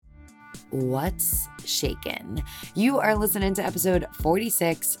What's shaken? You are listening to episode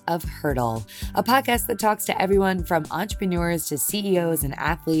 46 of Hurdle, a podcast that talks to everyone from entrepreneurs to CEOs and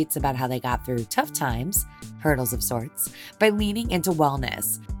athletes about how they got through tough times, hurdles of sorts, by leaning into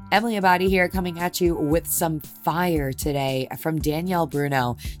wellness. Emily Abadi here, coming at you with some fire today from Danielle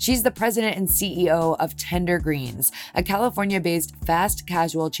Bruno. She's the president and CEO of Tender Greens, a California-based fast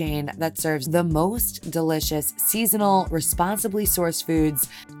casual chain that serves the most delicious, seasonal, responsibly sourced foods.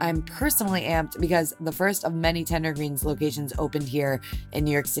 I'm personally amped because the first of many Tender Greens locations opened here in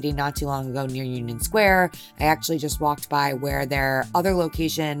New York City not too long ago near Union Square. I actually just walked by where their other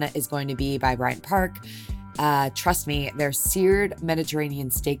location is going to be by Bryant Park. Trust me, their seared Mediterranean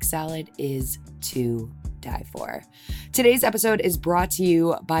steak salad is to die for. Today's episode is brought to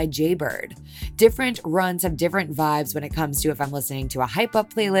you by Jaybird. Different runs have different vibes when it comes to if I'm listening to a hype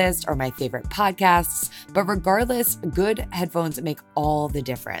up playlist or my favorite podcasts, but regardless, good headphones make all the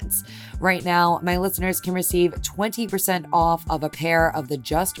difference. Right now, my listeners can receive 20% off of a pair of the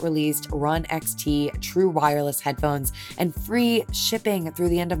just released Run XT True Wireless headphones and free shipping through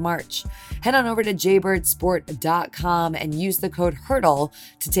the end of March. Head on over to jaybirdsport.com and use the code HURDLE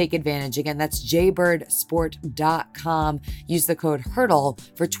to take advantage. Again, that's jaybirdsport.com. Use the code HURDLE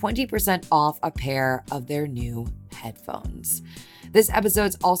for 20% off a pair of their new headphones. This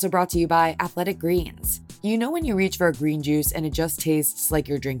episode's also brought to you by Athletic Greens. You know when you reach for a green juice and it just tastes like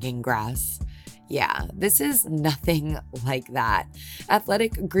you're drinking grass? Yeah, this is nothing like that.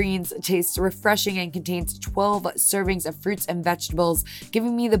 Athletic Greens tastes refreshing and contains 12 servings of fruits and vegetables,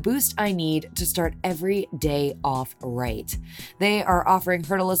 giving me the boost I need to start every day off right. They are offering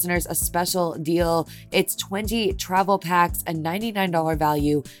Hurdle listeners a special deal. It's 20 travel packs, a $99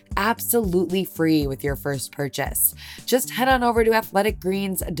 value, absolutely free with your first purchase. Just head on over to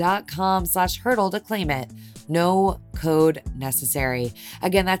athleticgreens.com/hurdle to claim it. No code necessary.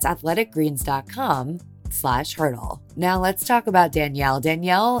 Again, that's athleticgreens.com/hurdle. Now let's talk about Danielle.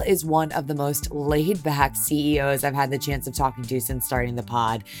 Danielle is one of the most laid back CEOs I've had the chance of talking to since starting the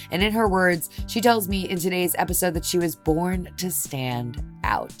pod. And in her words, she tells me in today's episode that she was born to stand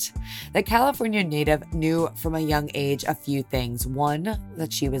out. The California native knew from a young age a few things. One,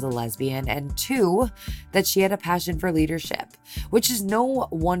 that she was a lesbian, and two, that she had a passion for leadership, which is no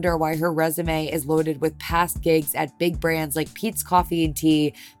wonder why her resume is loaded with past gigs at big brands like Peet's Coffee and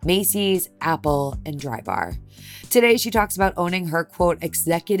Tea, Macy's, Apple, and Drybar. Today, she talks about owning her, quote,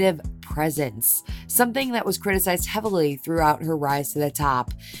 executive presence, something that was criticized heavily throughout her rise to the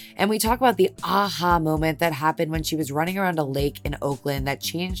top. And we talk about the aha moment that happened when she was running around a lake in Oakland that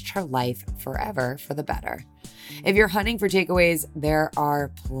changed her life forever for the better. If you're hunting for takeaways, there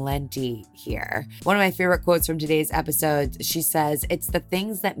are plenty here. One of my favorite quotes from today's episode, she says, "It's the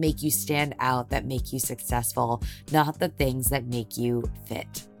things that make you stand out that make you successful, not the things that make you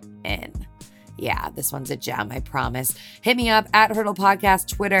fit in." Yeah, this one's a gem, I promise. Hit me up at Hurdle Podcast,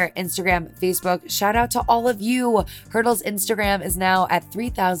 Twitter, Instagram, Facebook. Shout out to all of you. Hurdle's Instagram is now at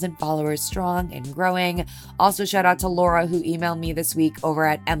 3,000 followers strong and growing. Also, shout out to Laura, who emailed me this week over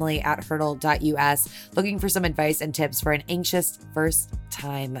at emily@hurdle.us, looking for some advice and tips for an anxious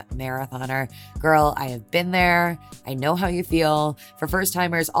first-time marathoner. Girl, I have been there. I know how you feel. For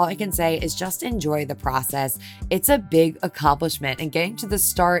first-timers, all I can say is just enjoy the process. It's a big accomplishment, and getting to the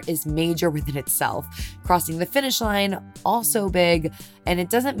start is major within itself. Crossing the finish line, also big, and it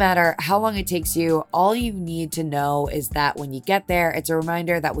doesn't matter how long it takes you. All you need to know is that when you get there, it's a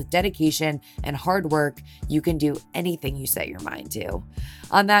reminder that with dedication and hard work, you can do anything you set your mind to.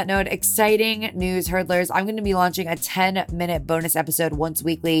 On that note, exciting news, Hurdlers. I'm going to be launching a 10-minute bonus episode once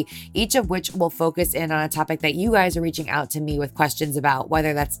weekly, each of which will focus in on a topic that you guys are reaching out to me with questions about,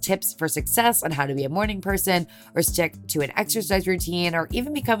 whether that's tips for success on how to be a morning person or stick to an exercise routine or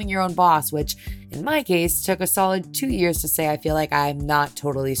even becoming your own boss, which in my case took a solid 2 years to say I feel like I'm not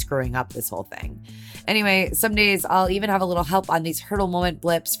totally screwing up this whole thing. Anyway, some days I'll even have a little help on these Hurdle moment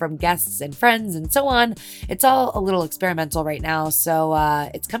blips from guests and friends and so on. It's all a little experimental right now, so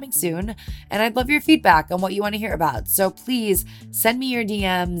it's coming soon. And I'd love your feedback on what you want to hear about. So please send me your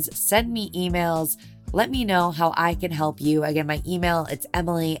DMs, send me emails. Let me know how I can help you. Again, my email, it's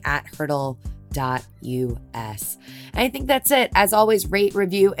emily@hurdle.us. And I think that's it. As always, rate,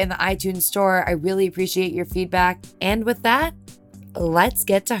 review in the iTunes store. I really appreciate your feedback. And with that, let's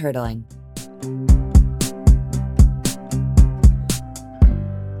get to hurdling.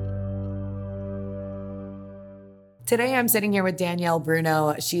 Today, I'm sitting here with Danielle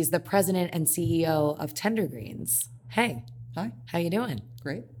Bruno. She's the president and CEO of Tender Greens. Hey. Hi. How you doing?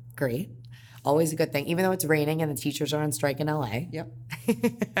 Great. Great. Always a good thing, even though it's raining and the teachers are on strike in LA. Yep.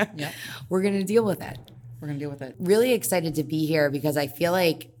 We're going to deal with it. We're going to deal with it. Really excited to be here because I feel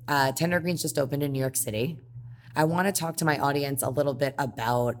like Tender Greens just opened in New York City. I want to talk to my audience a little bit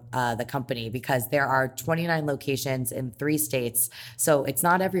about the company because there are 29 locations in 3 states, so it's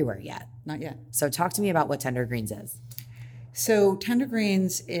not everywhere yet. Not yet. So talk to me about what Tender Greens is. So Tender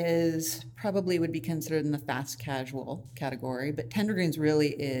Greens is probably would be considered in the fast casual category, but Tender Greens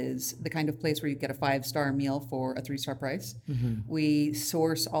really is the kind of place where you get a 5-star meal for a 3-star price. We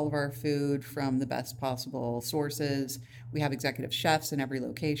source all of our food from the best possible sources. We have executive chefs in every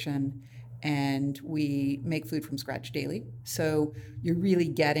location, and we make food from scratch daily. So you're really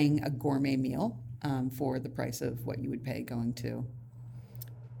getting a gourmet meal for the price of what you would pay going to.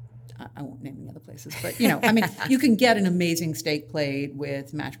 I won't name any other places, but you can get an amazing steak plate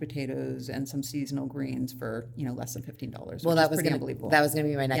with mashed potatoes and some seasonal greens for less than $15. Well, that was unbelievable. That was gonna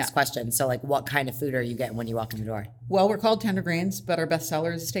be my next question. So, like, what kind of food are you getting when you walk in the door? Well, we're called Tender Greens, but our best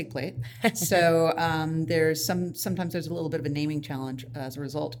seller is a steak plate. So there's sometimes there's a little bit of a naming challenge as a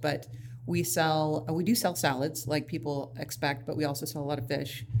result, but we do sell salads like people expect, but we also sell a lot of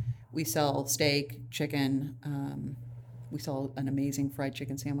fish. We sell steak, chicken. We sell an amazing fried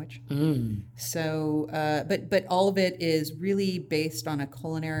chicken sandwich. So, but all of it is really based on a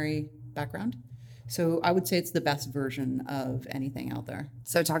culinary background. So I would say it's the best version of anything out there.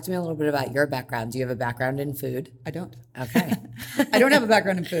 So talk to me a little bit about your background. Do you have a background in food? I don't. Okay. I don't have a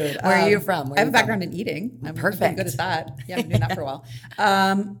background in food. Where are you from? I have a background in eating. I'm pretty good at that. Yeah, I've been doing that for a while.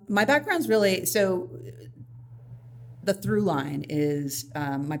 My background's really, the through line is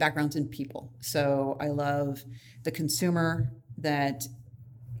my background's in people. So I love the consumer that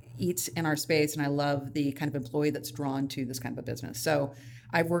eats in our space, and I love the kind of employee that's drawn to this kind of a business. So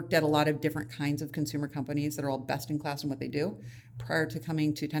I've worked at a lot of different kinds of consumer companies that are all best in class in what they do. Prior to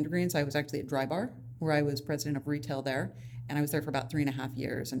coming to Tender Greens, I was actually at Drybar, where I was president of retail there. And I was there for about 3.5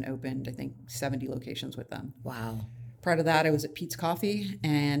 years and opened, I think, 70 locations with them. Wow. Prior to that, I was at Peet's Coffee,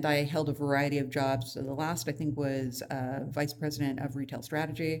 and I held a variety of jobs. So the last, I think, was vice president of retail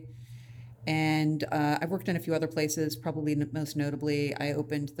strategy. And I've worked in a few other places. Probably most notably, I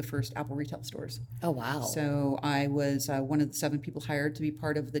opened the first Apple retail stores. Oh, wow. So I was one of the 7 people hired to be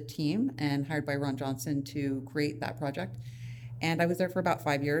part of the team and hired by Ron Johnson to create that project. And I was there for about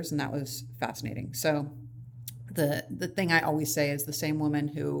 5 years, and that was fascinating. So the thing I always say is the same woman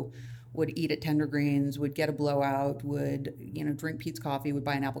who would eat at Tender Greens, would get a blowout, would drink Peet's Coffee, would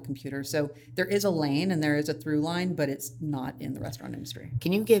buy an Apple computer. So there is a lane and there is a through line, but it's not in the restaurant industry.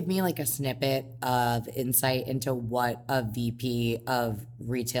 Can you give me like a snippet of insight into what a VP of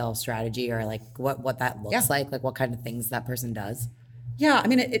retail strategy or like what that looks like what kind of things that person does? Yeah, I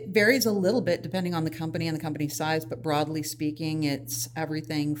mean, it varies a little bit depending on the company and the company size, but broadly speaking, it's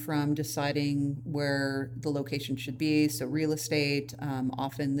everything from deciding where the location should be, so real estate,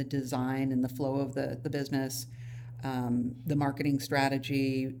 often the design and the flow of the business, the marketing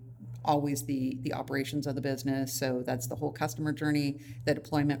strategy, always the operations of the business, so that's the whole customer journey, the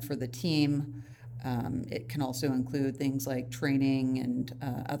deployment for the team. It can also include things like training and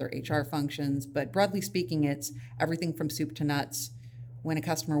other HR functions, but broadly speaking, it's everything from soup to nuts. When a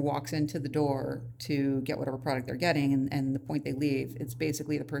customer walks into the door to get whatever product they're getting and the point they leave, it's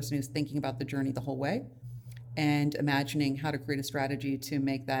basically the person who's thinking about the journey the whole way and imagining how to create a strategy to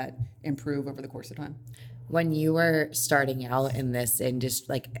make that improve over the course of time. When you were starting out in this and just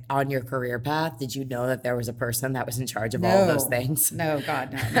like on your career path, did you know that there was a person that was in charge of all of those things? No,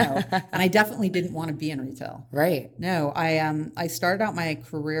 God, no. And I definitely didn't want to be in retail. Right. No, I started out my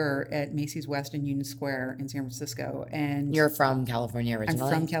career at Macy's West in Union Square in San Francisco. And you're from California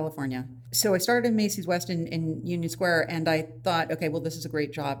originally? I'm from California. So I started in Macy's West in Union Square, and I thought, okay, well, this is a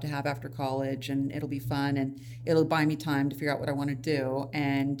great job to have after college, and it'll be fun, and it'll buy me time to figure out what I want to do.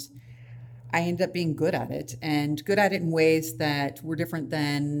 And I ended up being good at it, and good at it in ways that were different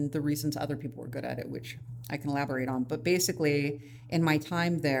than the reasons other people were good at it, which I can elaborate on. But basically, in my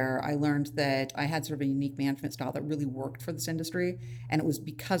time there, I learned that I had sort of a unique management style that really worked for this industry, and it was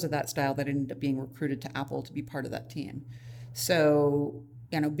because of that style that I ended up being recruited to Apple to be part of that team. So,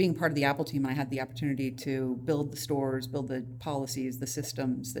 being part of the Apple team, I had the opportunity to build the stores, build the policies, the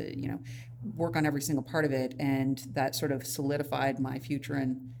systems, work on every single part of it, and that sort of solidified my future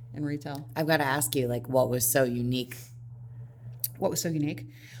in retail. I've got to ask you, what was so unique? What was so unique?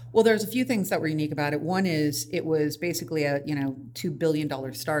 Well, there's a few things that were unique about it. One is it was basically a, $2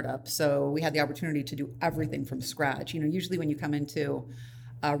 billion startup. So we had the opportunity to do everything from scratch. Usually when you come into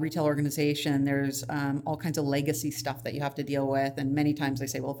a retail organization, there's all kinds of legacy stuff that you have to deal with. And many times I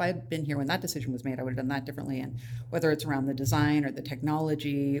say, well, if I had been here when that decision was made, I would have done that differently. And whether it's around the design or the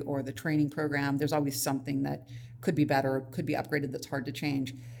technology or the training program, there's always something that could be better, could be upgraded, that's hard to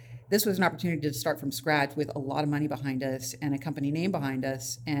change. this was an opportunity to start from scratch with a lot of money behind us and a company name behind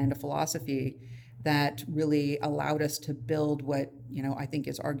us and a philosophy that really allowed us to build what, I think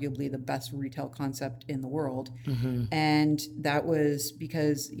is arguably the best retail concept in the world. And that was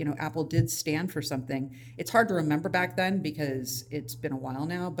because, Apple did stand for something. It's hard to remember back then because it's been a while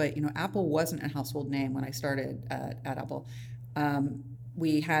now, but, Apple wasn't a household name when I started at Apple.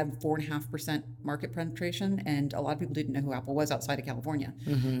 We had 4.5% market penetration, and a lot of people didn't know who Apple was outside of California.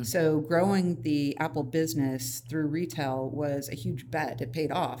 So growing the Apple business through retail was a huge bet. It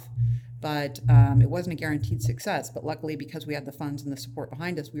paid off. But it wasn't a guaranteed success. But luckily, because we had the funds and the support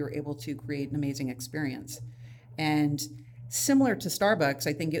behind us, we were able to create an amazing experience. And similar to Starbucks,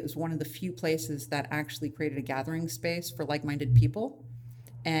 I think it was one of the few places that actually created a gathering space for like-minded people.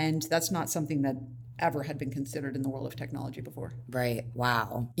 And that's not something that ever had been considered in the world of technology before. Right.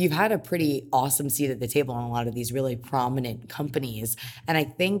 Wow. You've had a pretty awesome seat at the table in a lot of these really prominent companies. And I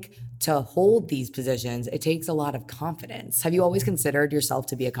think to hold these positions, it takes a lot of confidence. Have you always considered yourself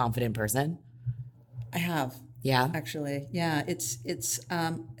to be a confident person? I have. Yeah. Actually. Yeah.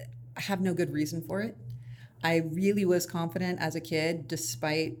 I have no good reason for it. I really was confident as a kid,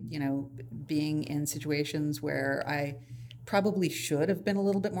 despite, being in situations where I probably should have been a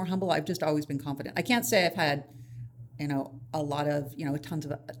little bit more humble. I've just always been confident. I can't say I've had, a lot of, a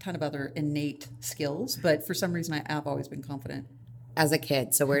ton of other innate skills, but for some reason I have always been confident. As a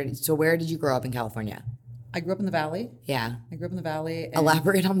kid, so where did you grow up in California? I grew up in the Valley. Yeah. I grew up in the Valley.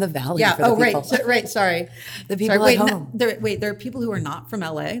 Elaborate on the Valley. Yeah. For the people. Right. Sorry. The people at home. There are people who are not from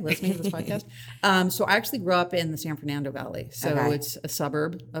LA listening to this podcast. So I actually grew up in the San Fernando Valley. So It's a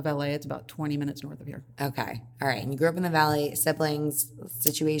suburb of LA. It's about 20 minutes north of here. Okay. All right. And you grew up in the Valley. Siblings,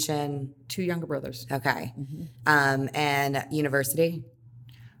 situation? 2 younger brothers. Okay. And university?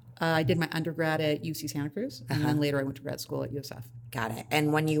 I did my undergrad at UC Santa Cruz, and then later I went to grad school at USF. Got it.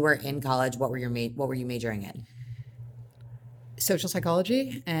 And when you were in college, what were you majoring in? Social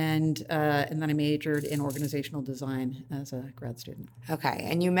psychology, and then I majored in organizational design as a grad student. Okay.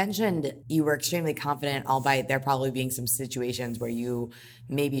 And you mentioned you were extremely confident, albeit there probably being some situations where you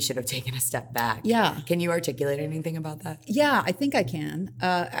maybe should have taken a step back. Yeah. Can you articulate anything about that? Yeah, I think I can.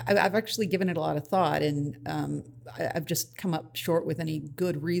 I've actually given it a lot of thought, and I've just come up short with any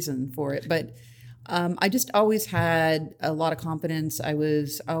good reason for it. But I just always had a lot of confidence. I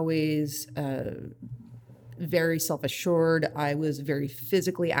was always very self-assured. I was very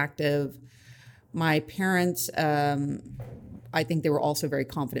physically active. My parents, I think they were also very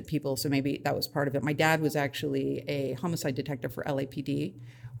confident people, so maybe that was part of it. My dad was actually a homicide detective for LAPD.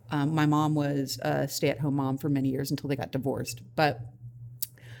 My mom was a stay-at-home mom for many years until they got divorced. But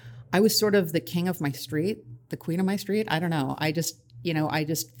I was sort of the king of my street, the queen of my street. I don't know. I just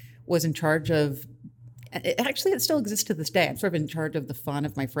was in charge of, it still exists to this day. I'm sort of in charge of the fun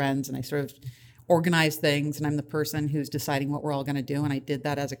of my friends, and I sort of organize things, and I'm the person who's deciding what we're all going to do. And I did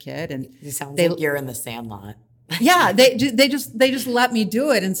that as a kid. And it sounds like you're in the Sandlot. Yeah, they just let me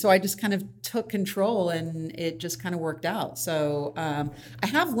do it, and so I just kind of took control, and it just kind of worked out. So I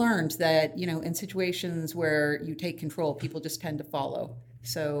have learned that in situations where you take control, people just tend to follow.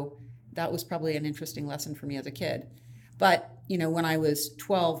 So that was probably an interesting lesson for me as a kid. But when I was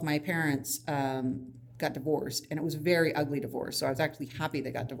 12, my parents got divorced, and it was a very ugly divorce. So I was actually happy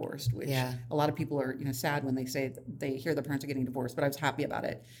they got divorced, which a lot of people are sad when they say they hear their parents are getting divorced, but I was happy about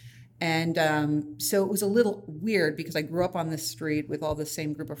it. And so it was a little weird because I grew up on this street with all the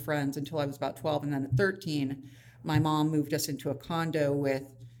same group of friends until I was about 12. And then at 13, my mom moved us into a condo with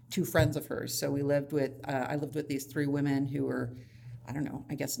 2 friends of hers. So I lived with these 3 women who were, I don't know,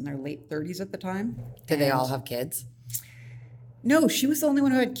 I guess in their late 30s at the time. Did they all have kids? No, she was the only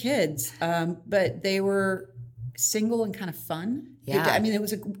one who had kids, but they were single and kind of fun. Yeah.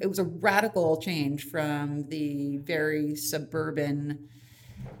 It was a radical change from the very suburban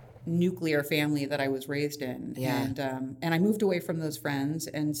nuclear family that I was raised in. Yeah. And I moved away from those friends,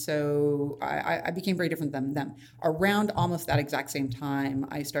 and so I became very different than them. Around almost that exact same time,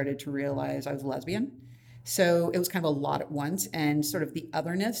 I started to realize I was a lesbian. So it was kind of a lot at once, and sort of the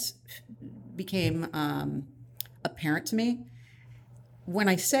otherness became apparent to me. When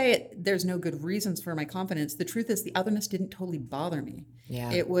I say it, there's no good reasons for my confidence. The truth is the otherness didn't totally bother me.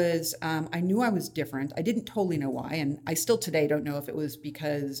 Yeah. It was, I knew I was different. I didn't totally know why. And I still today don't know if it was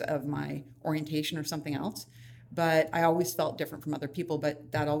because of my orientation or something else. But I always felt different from other people.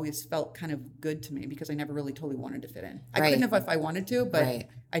 But that always felt kind of good to me because I never really totally wanted to fit in. I couldn't have if I wanted to, but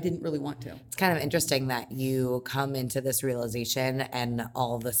I didn't really want to. It's kind of interesting that you come into this realization and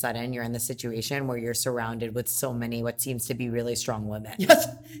all of a sudden you're in the situation where you're surrounded with so many what seems to be really strong women. Yes.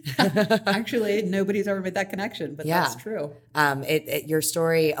 Actually, nobody's ever made that connection, but that's true. Your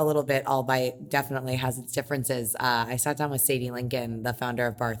story a little bit, albeit definitely has its differences. I sat down with Sadie Lincoln, the founder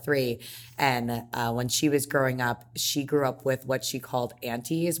of Bar3, and when she was growing up, she grew up with what she called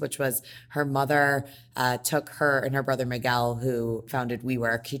aunties, which was her mother took her and her brother Miguel, who founded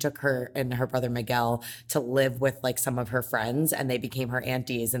WeWork. He took her and her brother Miguel to live with like some of her friends, and they became her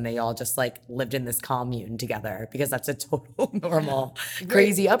aunties, and they all just like lived in this commune together because that's a total normal,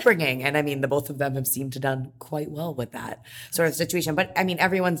 crazy upbringing. And I mean, the both of them have seemed to done quite well with that sort of situation. But I mean,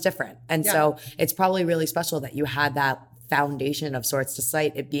 everyone's different. And so it's probably really special that you had that foundation of sorts,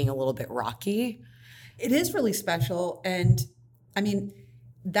 despite it being a little bit rocky. It is really special. And I mean,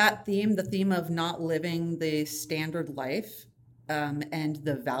 that theme, the theme of not living the standard life, and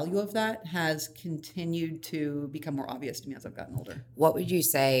the value of that has continued to become more obvious to me as I've gotten older. What would you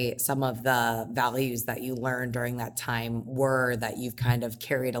say some of the values that you learned during that time were that you've kind of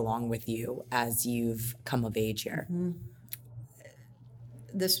carried along with you as you've come of age here? Mm-hmm.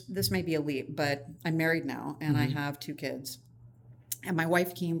 This may be a leap, but I'm married now and I have 2 kids. And my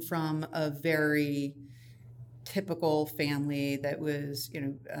wife came from a very typical family that was,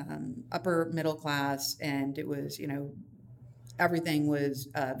 upper middle class, and it was, everything was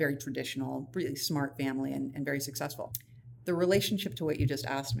very traditional, really smart family and very successful. The relationship to what you just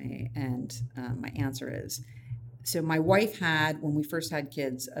asked me, and my answer is, so my wife had, when we first had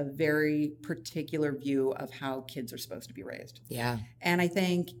kids, a very particular view of how kids are supposed to be raised. Yeah. And I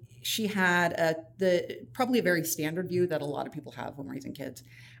think she had probably a very standard view that a lot of people have when raising kids.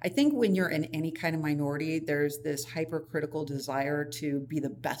 I think when you're in any kind of minority, there's this hypercritical desire to be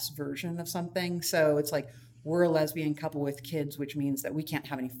the best version of something. So it's like, we're a lesbian couple with kids, which means that we can't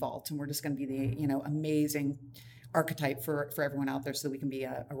have any faults, and we're just going to be the amazing archetype for everyone out there, so that we can be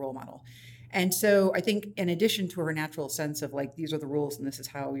a role model. And so I think, in addition to her natural sense of like, these are the rules and this is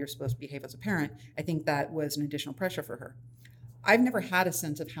how you're supposed to behave as a parent, I think that was an additional pressure for her. I've never had a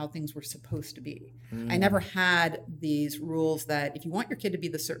sense of how things were supposed to be. I never had these rules that if you want your kid to be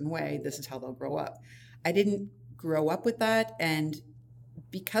the certain way, this is how they'll grow up. I didn't grow up with that. And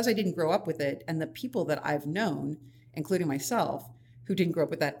because I didn't grow up with it, and the people that I've known, including myself, who didn't grow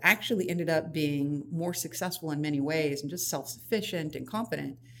up with that, actually ended up being more successful in many ways and just self-sufficient and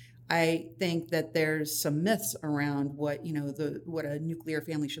confident. I think that there's some myths around what a nuclear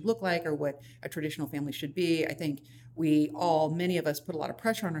family should look like, or what a traditional family should be. I think many of us put a lot of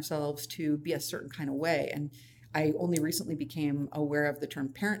pressure on ourselves to be a certain kind of way. And I only recently became aware of the term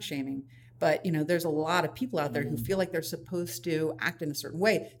parent shaming. But there's a lot of people out there who feel like they're supposed to act in a certain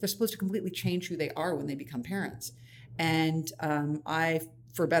way. They're supposed to completely change who they are when they become parents. And I,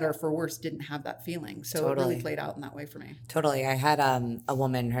 for better or for worse, didn't have that feeling. So It really played out in that way for me. Totally. I had a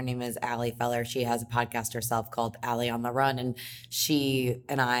woman, her name is Allie Feller. She has a podcast herself called Allie on the Run. And she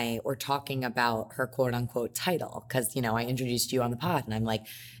and I were talking about her quote unquote title. Cause I introduced you on the pod and I'm like,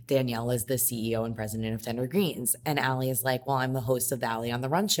 Danielle is the CEO and president of Tender Greens. And Allie is like, well, I'm the host of the Allie on the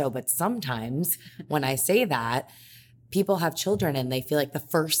Run show. But sometimes when I say that, people have children and they feel like the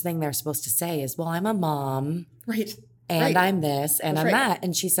first thing they're supposed to say is, well, I'm a mom. Right. And I'm this and I'm that.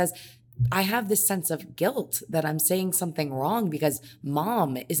 And she says, I have this sense of guilt that I'm saying something wrong because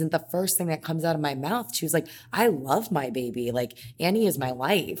mom isn't the first thing that comes out of my mouth. She was like, I love my baby. Like Annie is my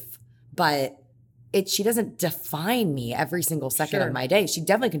life, but she doesn't define me every single second of my day. She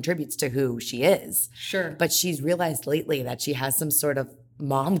definitely contributes to who she is. Sure. But she's realized lately that she has some sort of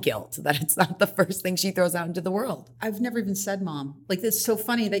mom guilt, that it's not the first thing she throws out into the world. I've never even said mom. Like, it's so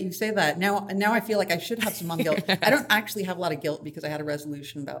funny that you say that. Now I feel like I should have some mom guilt. I don't actually have a lot of guilt because I had a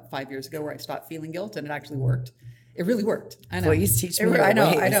resolution about 5 years ago where I stopped feeling guilt, and it actually worked. It really worked. I know. Please teach me I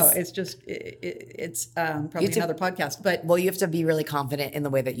know. It's just, it's probably another podcast. But you have to be really confident in the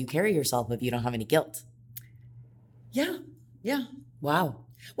way that you carry yourself if you don't have any guilt. Yeah. Wow.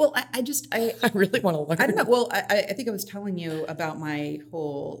 Well, I really want to learn. I don't know. Well, I think I was telling you about my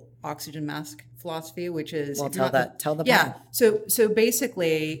whole oxygen mask philosophy, which is... Well, tell the Yeah. So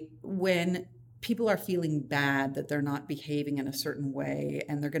basically, when people are feeling bad that they're not behaving in a certain way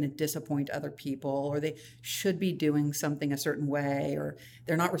and they're going to disappoint other people, or they should be doing something a certain way, or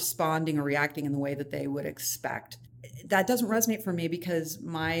they're not responding or reacting in the way that they would expect, that doesn't resonate for me, because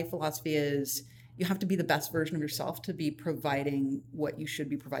my philosophy is, you have to be the best version of yourself to be providing what you should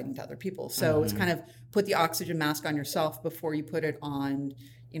be providing to other people. So it's kind of put the oxygen mask on yourself before you put it on,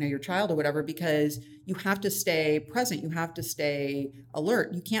 your child or whatever, because you have to stay present. You have to stay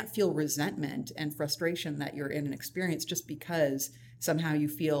alert. You can't feel resentment and frustration that you're in an experience just because somehow you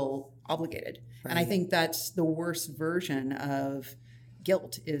feel obligated. Right. And I think that's the worst version of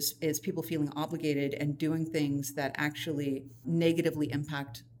guilt is people feeling obligated and doing things that actually negatively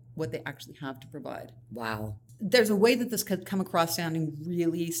impact what they actually have to provide. Wow. There's a way that this could come across sounding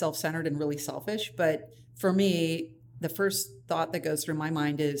really self-centered and really selfish, but for me, the first thought that goes through my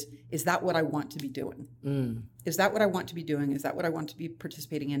mind is that what I want to be doing? Is that what I want to be doing? Is that what I want to be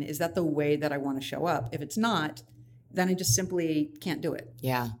participating in? Is that the way that I want to show up? If it's not, then I just simply can't do it.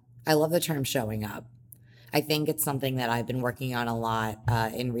 Yeah. I love the term showing up. I think it's something that I've been working on a lot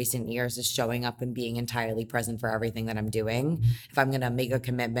in recent years, is showing up and being entirely present for everything that I'm doing. If I'm going to make a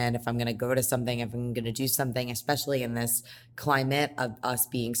commitment, if I'm going to go to something, if I'm going to do something, especially in this climate of us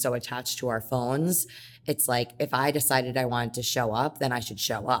being so attached to our phones, it's like, if I decided I wanted to show up, then I should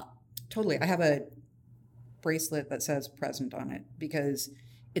show up. Totally. I have a bracelet that says present on it because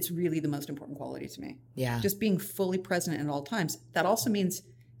it's really the most important quality to me. Yeah. Just being fully present at all times. That also means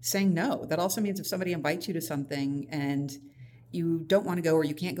saying no. That also means if somebody invites you to something and you don't want to go or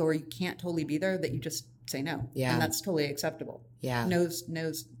you can't go or you can't totally be there, that you just say no. Yeah. And that's totally acceptable. Yeah. No's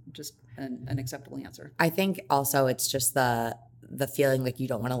just an acceptable answer. I think also it's just the feeling like you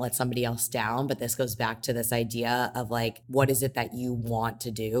don't want to let somebody else down. But this goes back to this idea of like, what is it that you want to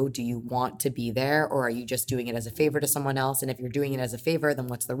do? Do you want to be there, or are you just doing it as a favor to someone else? And if you're doing it as a favor, then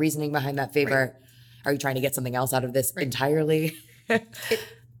what's the reasoning behind that favor? Right. Are you trying to get something else out of this entirely?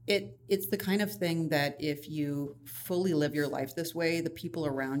 It's the kind of thing that if you fully live your life this way, the people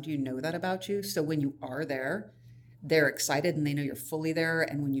around you know that about you. So when you are there, they're excited and they know you're fully there.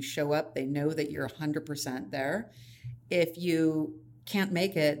 And when you show up, they know that you're 100% there. If you can't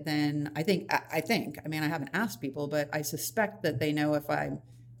make it, then I think, I mean, I haven't asked people, but I suspect that they know if I'm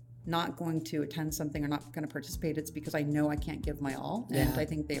not going to attend something or not going to participate, it's because I know I can't give my all. And I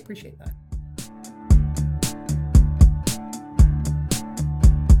think they appreciate that.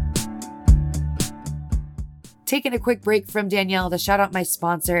 Taking a quick break from Danielle to shout out my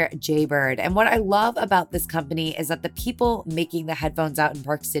sponsor, Jaybird. And what I love about this company is that the people making the headphones out in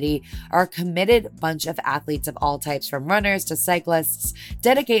Park City are a committed bunch of athletes of all types, from runners to cyclists,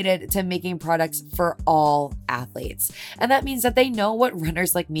 dedicated to making products for all athletes. And that means that they know what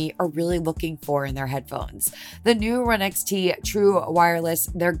runners like me are really looking for in their headphones. The new Run XT True Wireless,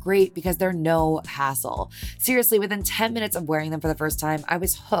 they're great because they're no hassle. Seriously, within 10 minutes of wearing them for the first time, I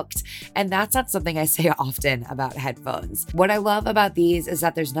was hooked. And that's not something I say often about headphones. What I love about these is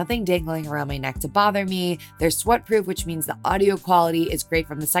that there's nothing dangling around my neck to bother me. They're sweat-proof, which means the audio quality is great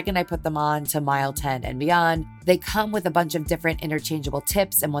from the second I put them on to mile 10 and beyond. They come with a bunch of different interchangeable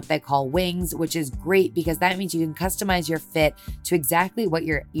tips and what they call wings, which is great because that means you can customize your fit to exactly what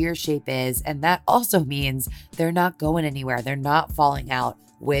your ear shape is. And that also means they're not going anywhere. They're not falling out,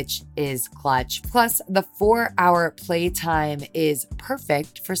 which is clutch. Plus, the 4-hour playtime is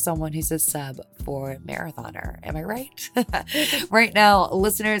perfect for someone who's a sub-4 marathoner. Am I right? Right now,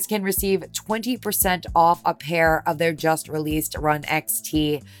 listeners can receive 20% off a pair of their just released Run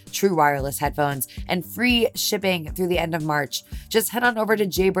XT True Wireless headphones and free shipping through the end of March. Just head on over to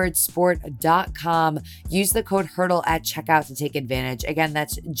jbirdsport.com. Use the code HURDLE at checkout to take advantage. Again,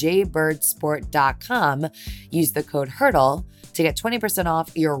 that's jbirdsport.com. Use the code HURDLE to get 20%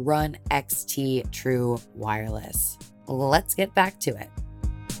 off your Run XT True Wireless. Let's get back to it.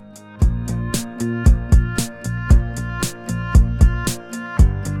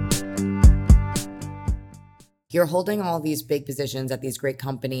 You're holding all these big positions at these great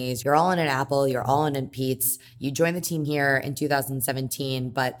companies. You're all in an Apple, you're all in Pete's. You joined the team here in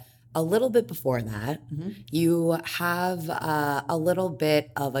 2017, but a little bit before that, you have a little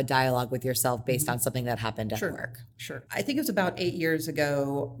bit of a dialogue with yourself based on something that happened at work. Sure. I think it was about 8 years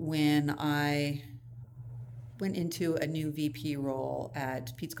ago when I went into a new VP role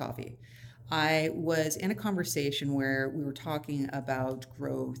at Pete's Coffee. I was in a conversation where we were talking about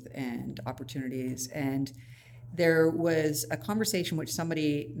growth and opportunities, and there was a conversation which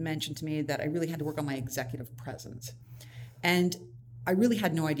somebody mentioned to me that I really had to work on my executive presence. And I really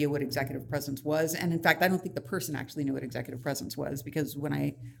had no idea what executive presence was. And in fact, I don't think the person actually knew what executive presence was, because when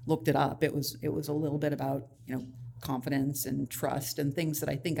I looked it up, it was a little bit about, confidence and trust and things that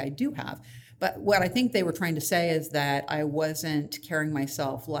I think I do have. But what I think they were trying to say is that I wasn't carrying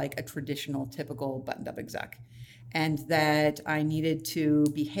myself like a traditional, typical buttoned-up exec, and that I needed to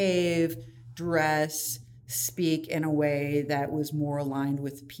behave, dress, speak in a way that was more aligned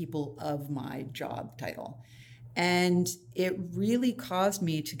with people of my job title. And it really caused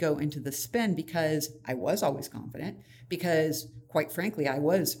me to go into the spin because I was always confident, because quite frankly, I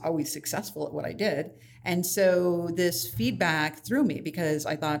was always successful at what I did. And so this feedback threw me because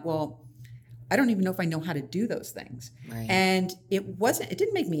I thought, well, I don't even know if I know how to do those things. Right. And it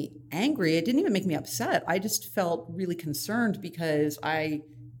didn't make me angry. It didn't even make me upset. I just felt really concerned because I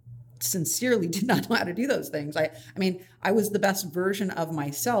sincerely did not know how to do those things. I mean, I was the best version of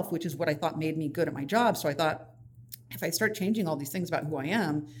myself, which is what I thought made me good at my job. So I thought, if I start changing all these things about who I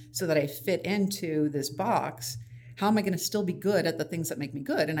am so that I fit into this box, how am I going to still be good at the things that make me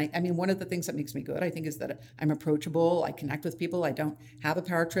good? And I mean, one of the things that makes me good, I think, is that I'm approachable. I connect with people. I don't have a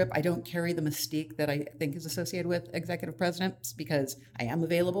power trip. I don't carry the mystique that I think is associated with executive presidents because I am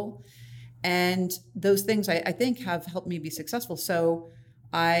available. And those things I think have helped me be successful. So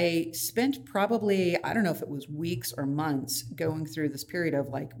I spent probably, I don't know if it was weeks or months going through this period of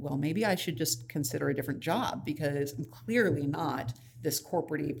like, well, maybe I should just consider a different job because I'm clearly not this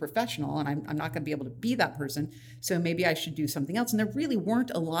corporate professional and I'm not going to be able to be that person. So maybe I should do something else. And there really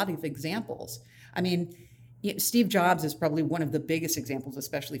weren't a lot of examples. I mean, Steve Jobs is probably one of the biggest examples,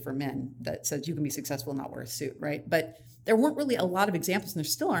 especially for men, that says you can be successful and not wear a suit, right? But there weren't really a lot of examples, and there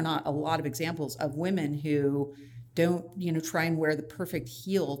still are not a lot of examples of women who don't, try and wear the perfect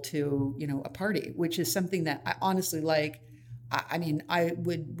heel to, a party, which is something that I honestly like. I mean, I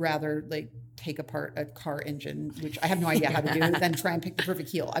would rather like take apart a car engine, which I have no idea how to do, than try and pick the perfect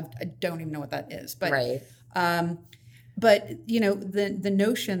heel. I don't even know what that is. But, right. But the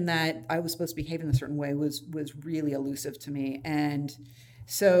notion that I was supposed to behave in a certain way was really elusive to me. And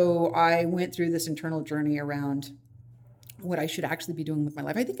so I went through this internal journey around what I should actually be doing with my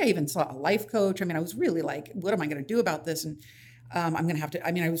life. I think I even saw a life coach. I mean, I was really like, what am I going to do about this? And I'm going to have to,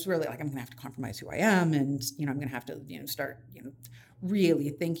 I was really like, I'm going to have to compromise who I am. And, I'm going to have to, start, really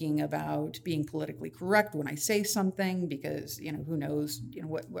thinking about being politically correct when I say something, because, who knows,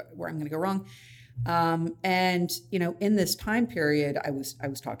 where I'm going to go wrong. And, in this time period, I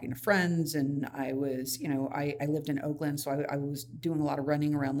was talking to friends, and I was, I lived in Oakland. So I was doing a lot of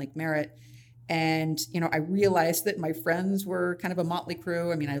running around Lake Merritt. And, I realized that my friends were kind of a motley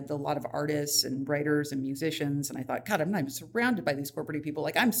crew. I mean, I had a lot of artists and writers and musicians. And I thought, God, I'm surrounded by these corporate people.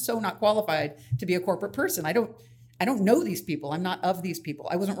 Like, I'm so not qualified to be a corporate person. I don't know these people. I'm not of these people.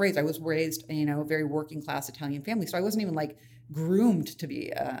 I was raised, a very working class Italian family. So I wasn't even like groomed to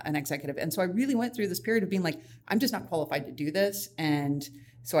be an executive. And so I really went through this period of being like, I'm just not qualified to do this. And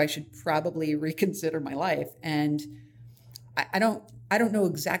so I should probably reconsider my life. And I don't know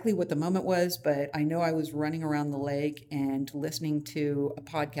exactly what the moment was, but I know I was running around the lake and listening to a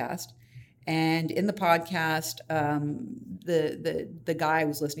podcast. And in the podcast, the guy I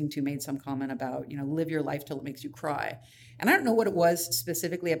was listening to made some comment about, live your life till it makes you cry. And I don't know what it was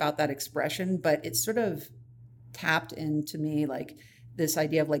specifically about that expression, but it sort of tapped into me like this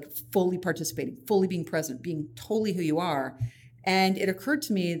idea of like fully participating, fully being present, being totally who you are. And it occurred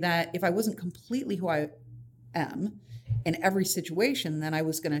to me that if I wasn't completely who I am in every situation, then I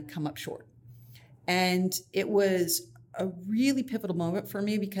was going to come up short. And it was a really pivotal moment for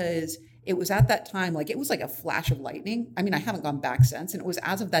me because it was at that time, like it was like a flash of lightning. I mean, I haven't gone back since. And it was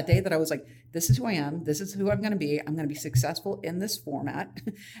as of that day that I was like, this is who I am. This is who I'm going to be. I'm going to be successful in this format.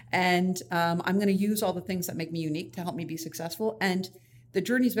 And I'm going to use all the things that make me unique to help me be successful. And the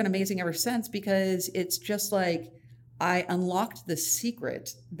journey's been amazing ever since, because it's just like I unlocked the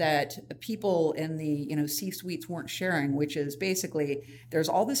secret that people in the C-suites weren't sharing, which is basically there's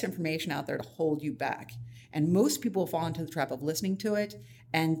all this information out there to hold you back. And most people fall into the trap of listening to it,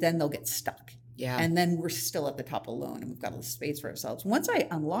 and then they'll get stuck. Yeah. And then we're still at the top alone, and we've got all this space for ourselves. Once I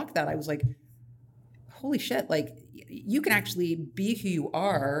unlocked that, I was like, holy shit, like you can actually be who you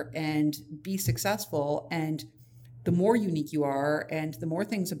are and be successful. And the more unique you are and the more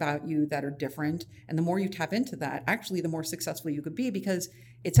things about you that are different and the more you tap into that, actually the more successful you could be, because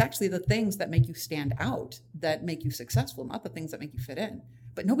it's actually the things that make you stand out that make you successful, not the things that make you fit in.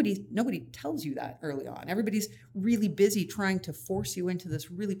 But nobody tells you that early on. Everybody's really busy trying to force you into this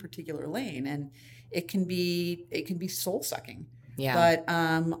really particular lane, and it can be soul sucking. Yeah. But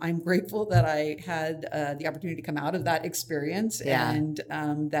I'm grateful that I had the opportunity to come out of that experience, and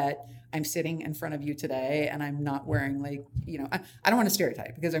that I'm sitting in front of you today, and I'm not wearing like, I don't want to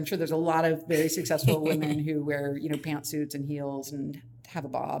stereotype, because I'm sure there's a lot of very successful women who wear, pantsuits and heels and have a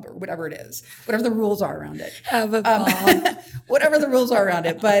bob or whatever it is, whatever the rules are around it. Have a bob. Whatever the rules are around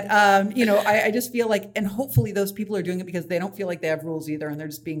it. But, I just feel like, and hopefully those people are doing it because they don't feel like they have rules either and they're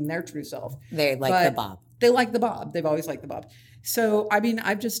just being their true self. They like the bob. They like the bob. They've always liked the bob. So,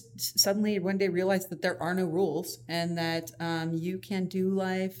 I've just suddenly one day realized that there are no rules and that you can do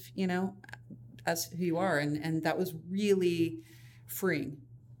life, as who you are. And that was really freeing.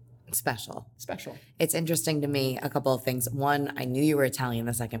 Special. It's interesting to me, a couple of things. One, I knew you were Italian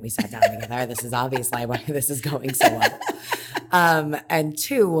the second we sat down together. This is obviously why this is going so well. And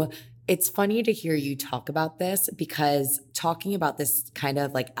two, it's funny to hear you talk about this because talking about this kind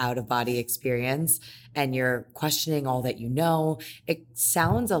of like out of body experience and you're questioning all that you know, it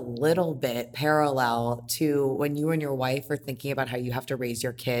sounds a little bit parallel to when you and your wife are thinking about how you have to raise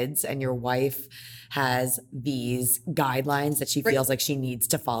your kids and your wife has these guidelines that she feels like she needs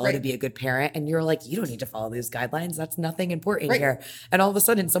to follow to be a good parent. And you're like, you don't need to follow these guidelines. That's nothing important here. And all of a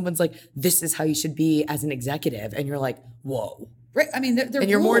sudden someone's like, this is how you should be as an executive. And you're like, whoa. Right. I mean, they're and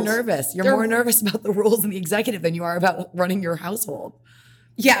you're rules. More nervous. You're more nervous about the rules in the executive than you are about running your household.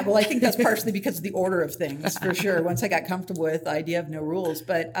 Yeah, well, I think that's partially because of the order of things, for sure. Once I got comfortable with the idea of no rules,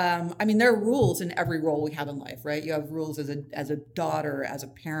 but there are rules in every role we have in life, right? You have rules as a daughter, as a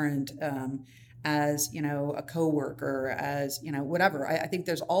parent, as a coworker, as whatever. I think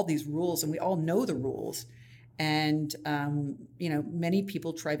there's all these rules, and we all know the rules. And, many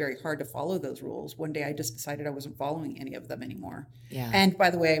people try very hard to follow those rules. One day I just decided I wasn't following any of them anymore. Yeah. And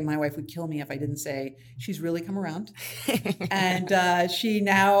by the way, my wife would kill me if I didn't say she's really come around. And she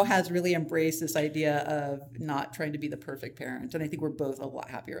now has really embraced this idea of not trying to be the perfect parent. And I think we're both a lot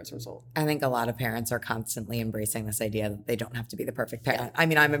happier as a result. I think a lot of parents are constantly embracing this idea that they don't have to be the perfect parent. Yeah. I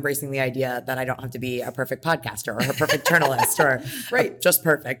mean, I'm embracing the idea that I don't have to be a perfect podcaster or a perfect journalist or just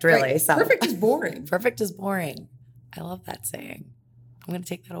perfect, really. Right. So, perfect is boring. Perfect is boring. I love that saying. I'm going to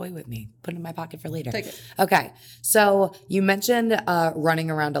take that away with me. Put it in my pocket for later. Take it. Okay. So you mentioned running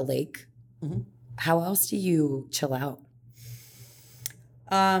around a lake. Mm-hmm. How else do you chill out?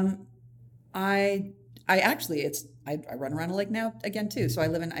 I run around a lake now again too. So I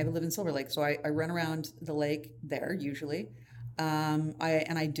live in Silver Lake. So I run around the lake there usually.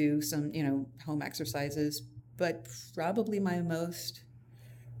 I do some, home exercises, but probably my most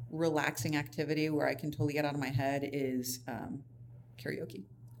relaxing activity where I can totally get out of my head is karaoke.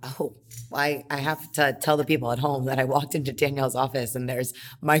 Oh, I have to tell the people at home that I walked into Danielle's office and there's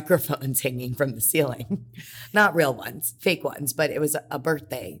microphones hanging from the ceiling. Not real ones, fake ones, but it was a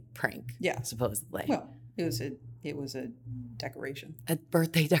birthday prank. Yeah. Supposedly. Well, it was a decoration. A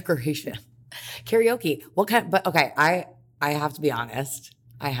birthday decoration. Karaoke. What kind? But okay, I have to be honest.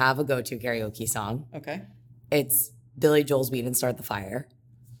 I have a go-to karaoke song. Okay. It's Billy Joel's "Weed and Start the Fire."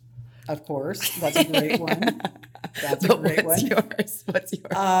 Of course, that's a great one. That's a great one. What's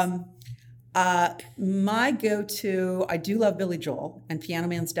yours? My go-to, I do love Billy Joel, and Piano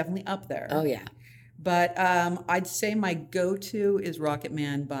Man's definitely up there. Oh yeah. But I'd say my go-to is Rocket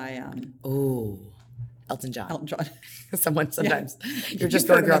Man by Elton John. Elton John. Sometimes you're just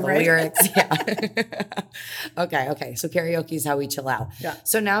going through all the lyrics. Yeah. Okay. So karaoke is how we chill out. Yeah.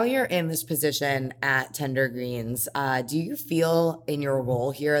 So now you're in this position at Tender Greens. Do you feel in your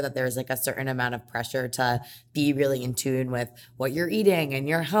role here that there's like a certain amount of pressure to be really in tune with what you're eating and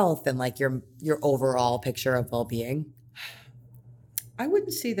your health and like your overall picture of well-being? I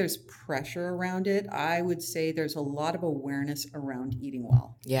wouldn't say there's pressure around it. I would say there's a lot of awareness around eating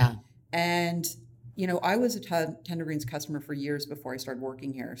well. Yeah. And I was a Tender Greens customer for years before I started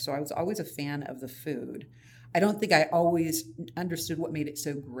working here. So I was always a fan of the food. I don't think I always understood what made it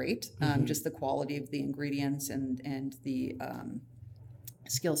so great, just the quality of the ingredients and the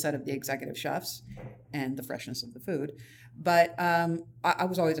skill set of the executive chefs and the freshness of the food. But I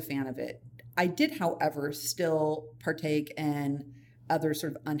was always a fan of it. I did, however, still partake in other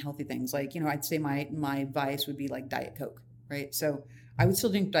sort of unhealthy things. Like, I'd say my vice would be like Diet Coke, right? So I would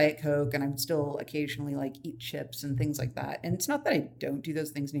still drink Diet Coke and I would still occasionally like eat chips and things like that. And it's not that I don't do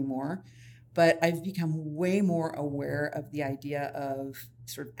those things anymore, but I've become way more aware of the idea of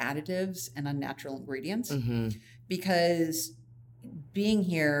sort of additives and unnatural ingredients because being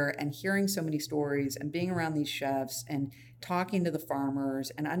here and hearing so many stories and being around these chefs and talking to the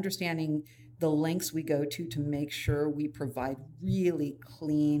farmers and understanding the lengths we go to make sure we provide really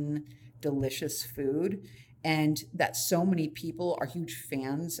clean, delicious food. And that so many people are huge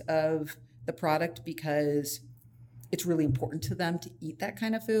fans of the product because it's really important to them to eat that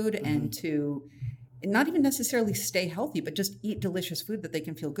kind of food and to not even necessarily stay healthy, but just eat delicious food that they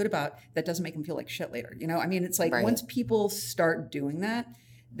can feel good about that doesn't make them feel like shit later. It's like once people start doing that,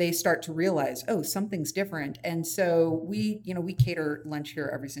 they start to realize, oh, something's different. And so we cater lunch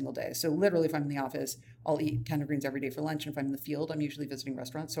here every single day. So literally, if I'm in the office, I'll eat tender greens every day for lunch. And if I'm in the field, I'm usually visiting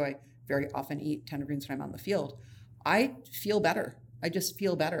restaurants, so I very often eat tender greens when I'm on the field. I feel better. I just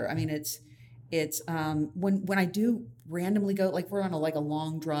feel better. I mean, it's when I do randomly go, like we're on a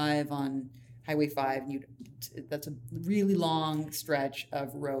long drive on Highway 5, and that's a really long stretch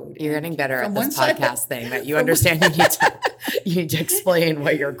of road. You're getting better at this side- podcast thing that you understand. You need to explain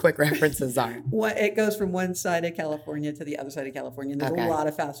what your quick references are. It goes from one side of California to the other side of California. And there's a lot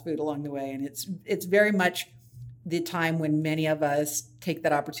of fast food along the way, and it's very much the time when many of us take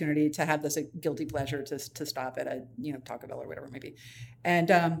that opportunity to have this guilty pleasure to stop at a Taco Bell or whatever it may be.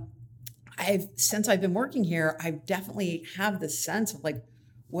 And since I've been working here, I definitely have this sense of like,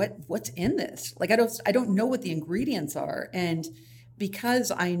 what's in this? Like, I don't know what the ingredients are. And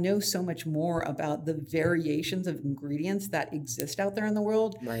because I know so much more about the variations of ingredients that exist out there in the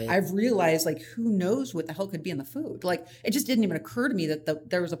world, right. I've realized, like, who knows what the hell could be in the food? Like, it just didn't even occur to me that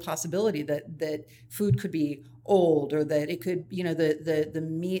there was a possibility that food could be old, or that it could, the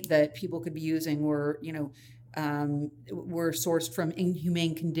meat that people could be using were sourced from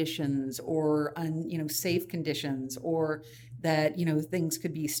inhumane conditions or safe conditions, or that things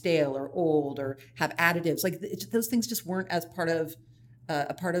could be stale or old or have additives. Like, those things just weren't as a part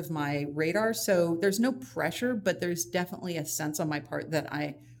of my radar. So there's no pressure, but there's definitely a sense on my part that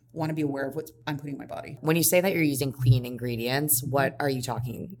I want to be aware of what I'm putting in my body. When you say that you're using clean ingredients, what are you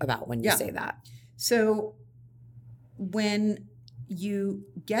talking about when you say that? So when you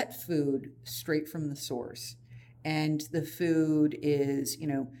get food straight from the source, and the food is,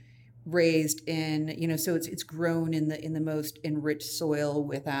 raised in, so it's grown in the most enriched soil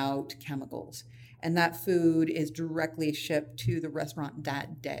without chemicals, and that food is directly shipped to the restaurant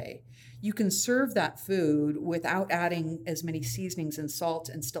that day. You can serve that food without adding as many seasonings and salt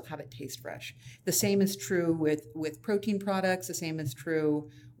and still have it taste fresh. The same is true with protein products. The same is true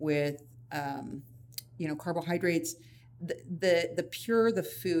with carbohydrates. The purer the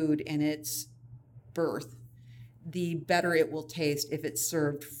food in its birth, the better it will taste if it's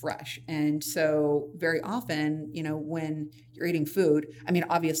served fresh. And so very often, when you're eating food, I mean,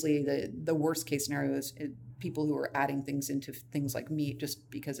 obviously the worst case scenario is people who are adding things into things like meat just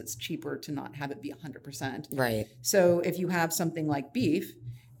because it's cheaper to not have it be 100%. Right. So if you have something like beef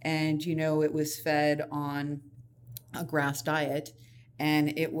and it was fed on a grass diet,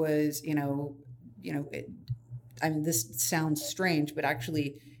 and it was, this sounds strange, but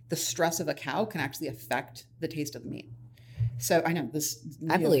actually the stress of a cow can actually affect the taste of the meat. So I know this.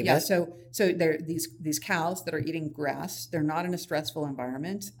 I believe it. So there these cows that are eating grass. They're not in a stressful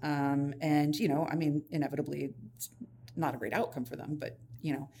environment, and inevitably, it's not a great outcome for them. But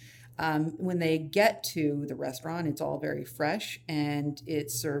when they get to the restaurant, it's all very fresh, and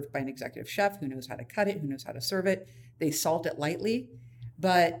it's served by an executive chef who knows how to cut it, who knows how to serve it. They salt it lightly,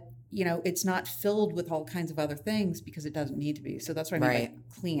 but it's not filled with all kinds of other things because it doesn't need to be. So that's what I mean by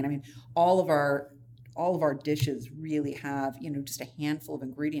clean. I mean, all of our dishes really have, just a handful of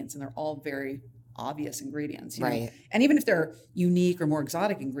ingredients, and they're all very obvious ingredients. Right. know? And even if they're unique or more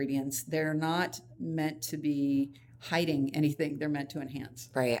exotic ingredients, they're not meant to be hiding anything. They're meant to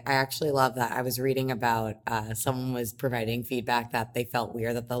enhance. Right. I actually love that. I was reading about someone was providing feedback that they felt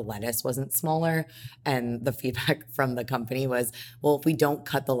weird that the lettuce wasn't smaller. And the feedback from the company was, well, if we don't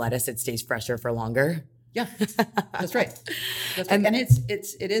cut the lettuce, it stays fresher for longer. Yeah, that's right. And it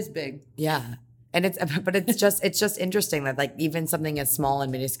is big. Yeah. And it's just interesting that, like, even something as small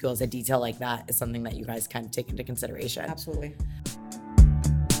and minuscule as a detail like that is something that you guys kind of take into consideration. Absolutely.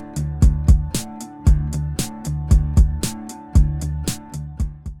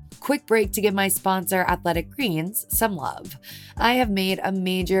 Quick break to give my sponsor, Athletic Greens, some love. I have made a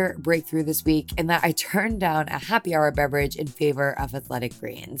major breakthrough this week in that I turned down a happy hour beverage in favor of Athletic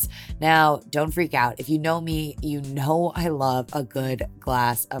Greens. Now, don't freak out. If you know me, you know I love a good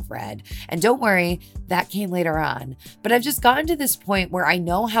glass of red. And don't worry, that came later on. But I've just gotten to this point where I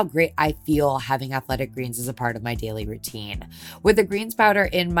know how great I feel having Athletic Greens as a part of my daily routine. With the greens powder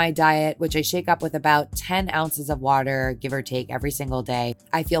in my diet, which I shake up with about 10 ounces of water, give or take, every single day,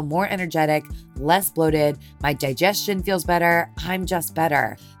 I feel more energetic, less bloated, my digestion feels better, I'm just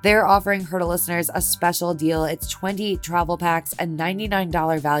better. They're offering Hurdle listeners a special deal. It's 20 travel packs, a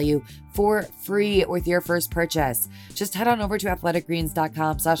 $99 value for free with your first purchase. Just head on over to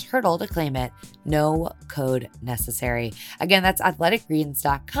athleticgreens.com/hurdle to claim it. No code necessary. Again, that's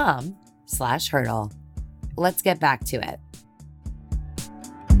athleticgreens.com/hurdle. Let's get back to it.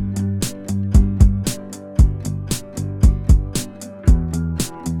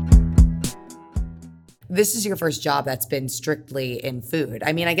 This is your first job that's been strictly in food.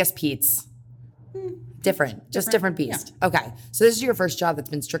 I mean, I guess Pete's just different beast. Yeah. Okay. So this is your first job that's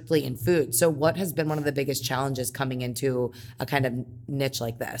been strictly in food. So what has been one of the biggest challenges coming into a kind of niche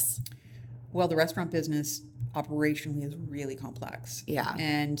like this? Well, the restaurant business operationally is really complex. Yeah.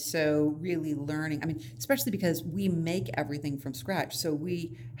 And so really learning, I mean, especially because we make everything from scratch. So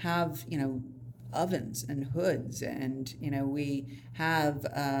we have, ovens and hoods, and, we have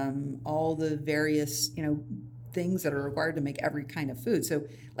all the various, things that are required to make every kind of food. So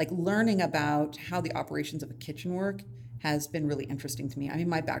like learning about how the operations of a kitchen work has been really interesting to me. I mean,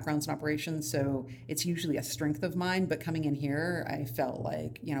 my background's in operations, so it's usually a strength of mine, but coming in here, I felt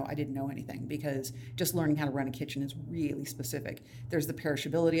like, I didn't know anything, because just learning how to run a kitchen is really specific. There's the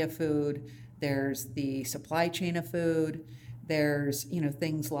perishability of food, there's the supply chain of food, there's,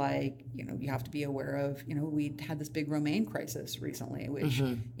 things like, you have to be aware of, we had this big romaine crisis recently, which,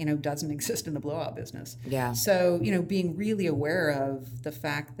 doesn't exist in the blowout business. Yeah. So, being really aware of the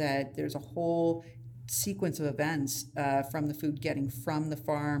fact that there's a whole sequence of events from the food getting from the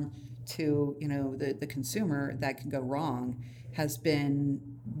farm to, the consumer that can go wrong has been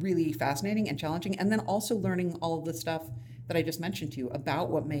really fascinating and challenging. And then also learning all of the stuff that I just mentioned to you about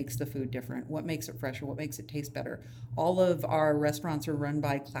what makes the food different, what makes it fresher, what makes it taste better. All of our restaurants are run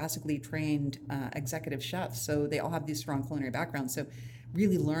by classically trained executive chefs, so they all have these strong culinary backgrounds. So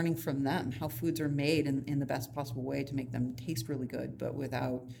really learning from them how foods are made in the best possible way to make them taste really good, but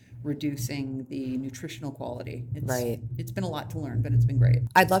without reducing the nutritional quality. It's been a lot to learn, but it's been great.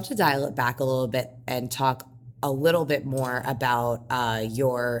 I'd love to dial it back a little bit and talk a little bit more about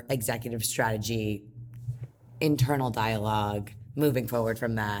your executive strategy, internal dialogue, moving forward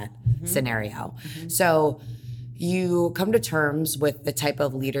from that scenario. So you come to terms with the type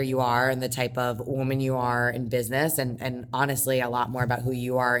of leader you are and the type of woman you are in business, and honestly a lot more about who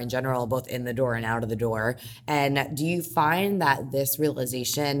you are in general, both in the door and out of the door. And do you find that this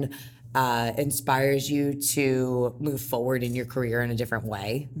realization inspires you to move forward in your career in a different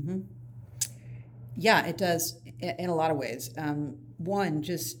way? Yeah, it does in a lot of ways. One,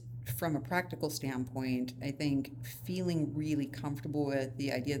 just from a practical standpoint, I think feeling really comfortable with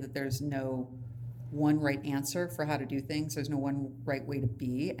the idea that there's no one right answer for how to do things, there's no one right way to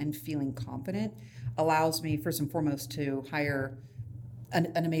be, and feeling confident allows me, first and foremost, to hire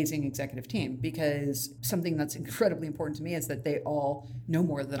an amazing executive team, because something that's incredibly important to me is that they all know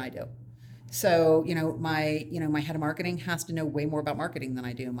more than I do. So, my head of marketing has to know way more about marketing than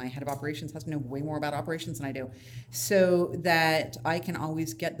I do. My head of operations has to know way more about operations than I do, so that I can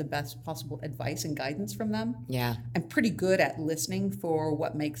always get the best possible advice and guidance from them. Yeah. I'm pretty good at listening for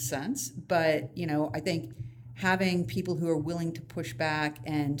what makes sense, but, I think having people who are willing to push back,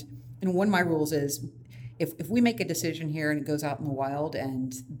 and one of my rules is if we make a decision here and it goes out in the wild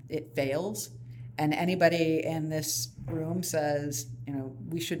and it fails, and anybody in this room says,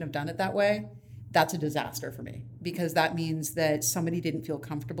 we shouldn't have done it that way, that's a disaster for me, because that means that somebody didn't feel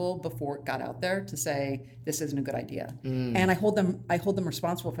comfortable before it got out there to say this isn't a good idea. And I hold them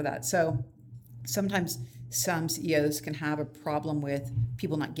responsible for that. So sometimes some CEOs can have a problem with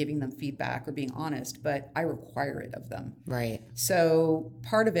people not giving them feedback or being honest, but I require it of them. Right. So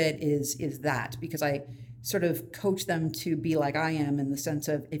part of it is that, because I sort of coach them to be like I am, in the sense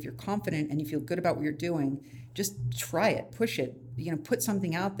of, if you're confident and you feel good about what you're doing, just try it, push it, put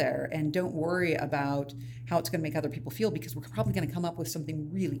something out there, and don't worry about how it's going to make other people feel, because we're probably going to come up with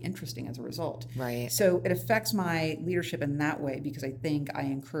something really interesting as a result. Right. So it affects my leadership in that way, because I think I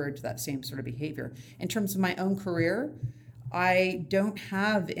encourage that same sort of behavior. In terms of my own career, I don't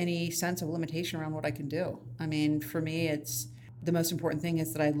have any sense of limitation around what I can do. I mean, for me, it's the most important thing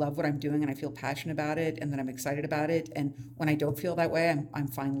is that I love what I'm doing and I feel passionate about it and that I'm excited about it. And when I don't feel that way, I'm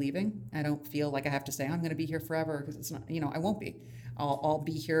fine leaving. I don't feel like I have to say I'm going to be here forever, because it's not, I won't be. I'll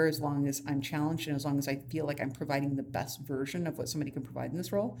be here as long as I'm challenged and as long as I feel like I'm providing the best version of what somebody can provide in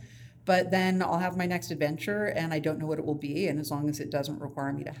this role. But then I'll have my next adventure, and I don't know what it will be. And as long as it doesn't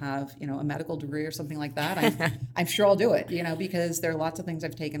require me to have, a medical degree or something like that, I'm sure I'll do it, because there are lots of things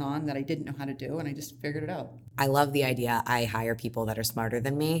I've taken on that I didn't know how to do, and I just figured it out. I love the idea I hire people that are smarter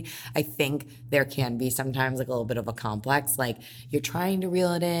than me. I think there can be sometimes like a little bit of a complex, like you're trying to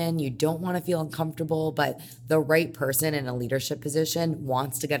reel it in, you don't want to feel uncomfortable, but the right person in a leadership position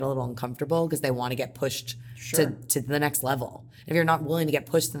wants to get a little uncomfortable because they want to get pushed to the next level. If you're not willing to get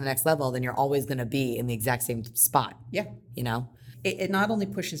pushed to the next level, then you're always going to be in the exact same spot. Yeah. It not only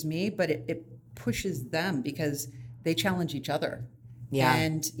pushes me, but it pushes them, because they challenge each other. Yeah.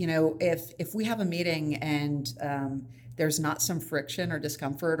 And, if we have a meeting and there's not some friction or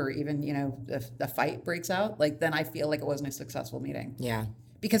discomfort, or even, if the fight breaks out, then I feel like it wasn't a successful meeting. Yeah.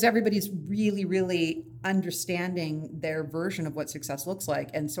 because everybody's really, really understanding their version of what success looks like.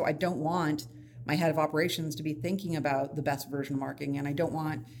 And so I don't want my head of operations to be thinking about the best version of marketing, and I don't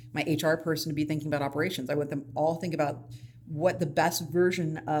want my HR person to be thinking about operations. I want them all to think about what the best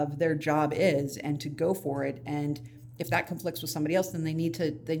version of their job is and to go for it. And if that conflicts with somebody else, then they need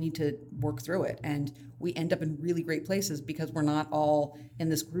to work through it. And we end up in really great places because we're not all in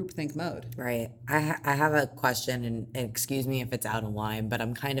this groupthink mode. Right. I have a question, and excuse me if it's out of line, but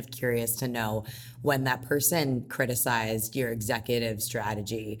I'm kind of curious to know, when that person criticized your executive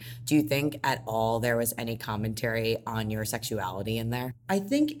strategy, do you think at all there was any commentary on your sexuality in there? I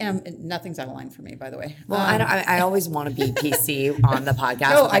think nothing's out of line for me, by the way. Well, I always want to be PC on the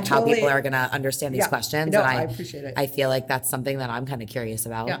podcast, No, with, like, how people are going to understand these questions. No, and I appreciate it. I feel like that's something that I'm kind of curious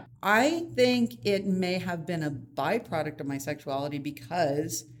about. Yeah, I think it may have been a byproduct of my sexuality because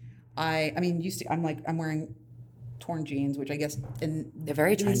I mean, you see, I'm wearing torn jeans, which I guess They're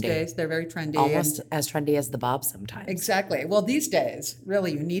very these trendy. days they're very trendy, Almost as trendy as the bob sometimes. Exactly. Well, these days,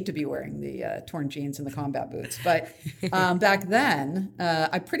 really, you need to be wearing the torn jeans and the combat boots. But back then,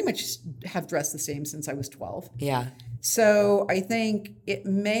 I pretty much have dressed the same since I was 12. Yeah. So I think it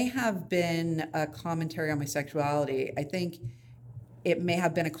may have been a commentary on my sexuality. I think it may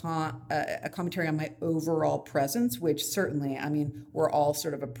have been a commentary on my overall presence, which certainly, I mean, we're all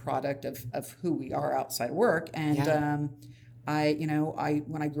sort of a product of who we are outside work. And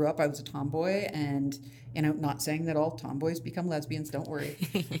when I grew up, I was a tomboy, and, not saying that all tomboys become lesbians, don't worry.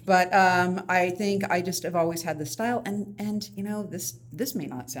 But I think I just have always had this style, and this may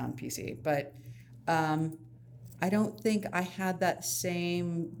not sound PC, but I don't think I had that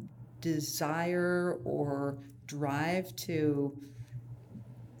same desire or drive to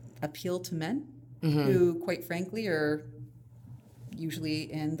appeal to men who, quite frankly, are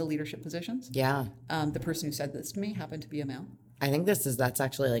usually in the leadership positions. Yeah. The person who said this to me happened to be a male. I think that's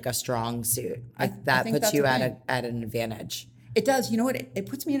actually like a strong suit. That think puts that's you the at an advantage. It does. You know what? It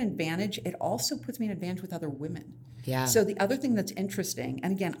puts me in an advantage. It also puts me in an advantage with other women. Yeah. So the other thing that's interesting,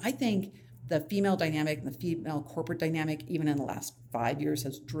 and again, I think the female dynamic and the female corporate dynamic, even in the last 5 years,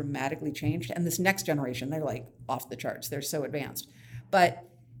 has dramatically changed. And this next generation, they're like off the charts. They're so advanced. But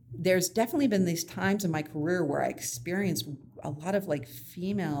there's definitely been these times in my career where I experienced a lot of like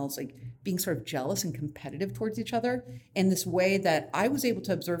females like being sort of jealous and competitive towards each other in this way that I was able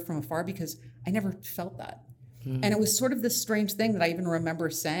to observe from afar because I never felt that. And it was sort of this strange thing that I even remember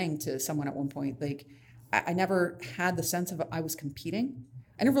saying to someone at one point, like, I never had the sense of I was competing.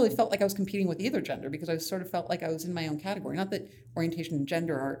 I never really felt like I was competing with either gender because I sort of felt like I was in my own category. Not that orientation and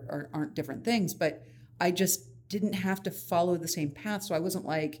gender aren't different things, but I just didn't have to follow the same path. So I wasn't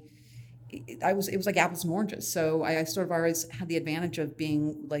like, it was like apples and oranges. So I sort of always had the advantage of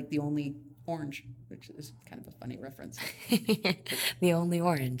being like the only orange, which is kind of a funny reference. The only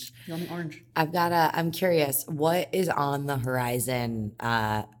orange. The only orange. I'm curious, what is on the horizon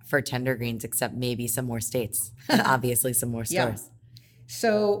for Tender Greens, except maybe some more states and obviously some more stores?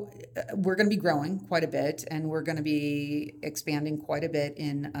 So we're going to be growing quite a bit, and we're going to be expanding quite a bit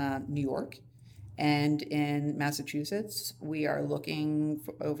in New York and in Massachusetts. We are looking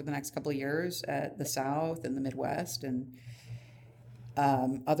over the next couple of years at the South and the Midwest and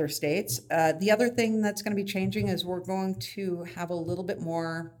other states. The other thing that's going to be changing is we're going to have a little bit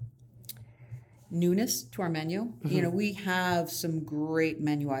more newness to our menu. We have some great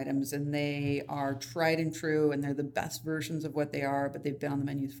menu items, and they are tried and true, and they're the best versions of what they are, but they've been on the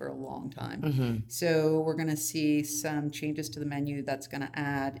menus for a long time. So we're going to see some changes to the menu that's going to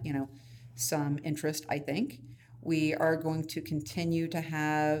add, some interest, I think. We are going to continue to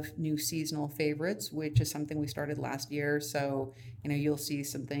have new seasonal favorites, which is something we started last year. So, you'll see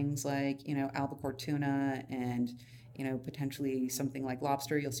some things like, albacore tuna and, potentially something like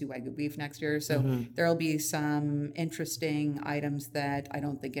lobster. You'll see Wagyu beef next year. So there'll be some interesting items that I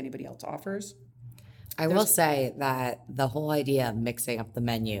don't think anybody else offers. I will say that the whole idea of mixing up the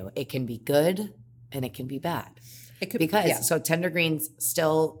menu, it can be good and it can be bad. It could So Tender Greens,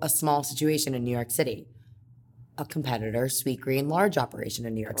 still a small situation in New York City. A competitor, Sweetgreen, large operation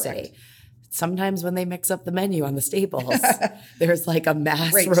in New York City. Sometimes when they mix up the menu on the staples, there's like a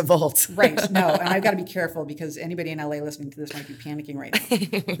mass revolt. Right. No, and I've got to be careful because anybody in LA listening to this might be panicking right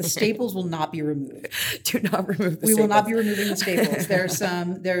now. The staples will not be removed. Do not remove the staples. We will not be removing the staples.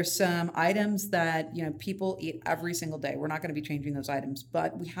 There's some items that people eat every single day. We're not going to be changing those items,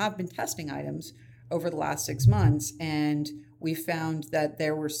 but we have been testing items over the last 6 months, and we found that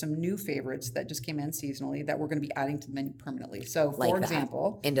there were some new favorites that just came in seasonally that we're going to be adding to the menu permanently. So, Like for that.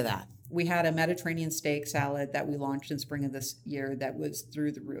 example, Into that. we had a Mediterranean steak salad that we launched in spring of this year that was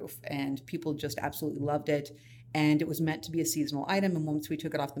through the roof, and people just absolutely loved it. And it was meant to be a seasonal item. And once we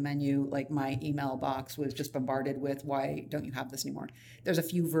took it off the menu, like my email box was just bombarded with, why don't you have this anymore? There's a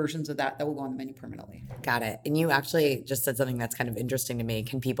few versions of that will go on the menu permanently. Got it. And you actually just said something that's kind of interesting to me.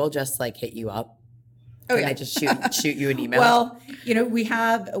 Can people just like hit you up? Oh, Can yeah. I just shoot you an email? Well, we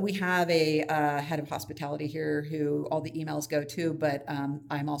have a head of hospitality here who all the emails go to, but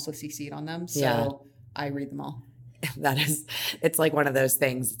I'm also CC'd on them, so I read them all. It's like one of those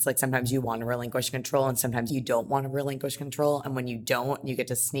things. It's like sometimes you want to relinquish control and sometimes you don't want to relinquish control. And when you don't, you get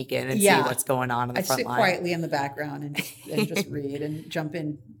to sneak in and see what's going on in the front line. I sit quietly in the background and just read and jump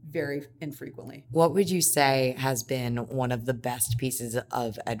in very infrequently. What would you say has been one of the best pieces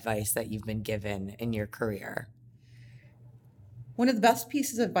of advice that you've been given in your career? One of the best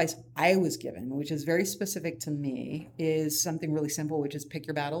pieces of advice I was given, which is very specific to me, is something really simple, which is pick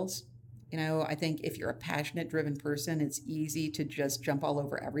your battles. I think if you're a passionate, driven person, it's easy to just jump all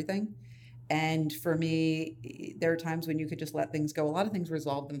over everything. And for me, there are times when you could just let things go. A lot of things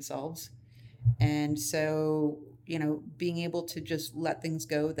resolve themselves. And so, being able to just let things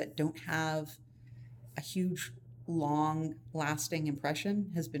go that don't have a huge, long lasting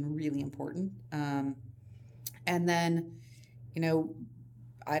impression has been really important. And then,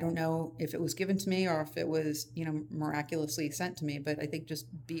 I don't know if it was given to me or if it was, miraculously sent to me, but I think just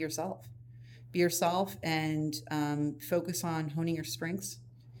be yourself. Be yourself and focus on honing your strengths.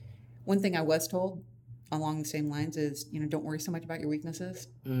 One thing I was told along the same lines is, don't worry so much about your weaknesses.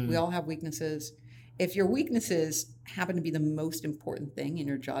 We all have weaknesses. If your weaknesses happen to be the most important thing in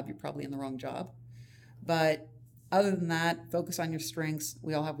your job, you're probably in the wrong job. But other than that, focus on your strengths.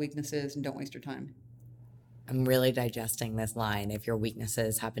 We all have weaknesses, and don't waste your time. I'm really digesting this line. If your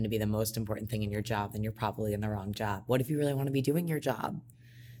weaknesses happen to be the most important thing in your job, then you're probably in the wrong job. What if you really want to be doing your job?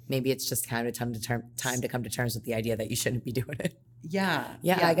 Maybe it's just kind of time to come to terms with the idea that you shouldn't be doing it. Yeah.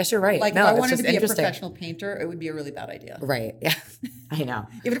 I guess you're right. Like, if I wanted to be a professional painter, it would be a really bad idea. Right. Yeah. I know.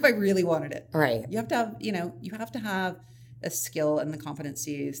 Even if I really wanted it. Right. You have to have a skill and the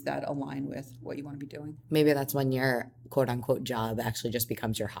competencies that align with what you want to be doing. Maybe that's when your quote unquote job actually just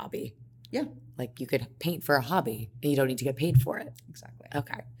becomes your hobby. Yeah. Like you could paint for a hobby and you don't need to get paid for it. Exactly.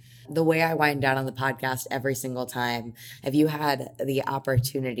 Okay. The way I wind down on the podcast every single time, have you had the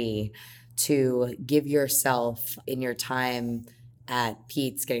opportunity to give yourself in your time at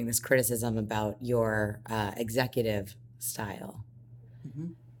Pete's getting this criticism about your executive style? Mm-hmm.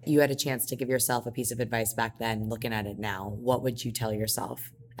 You had a chance to give yourself a piece of advice back then, looking at it now. What would you tell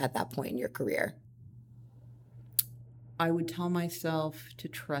yourself at that point in your career? I would tell myself to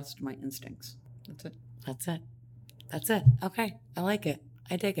trust my instincts. That's it. Okay. I like it.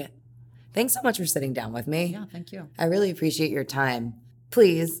 I dig it. Thanks so much for sitting down with me. Yeah, thank you. I really appreciate your time.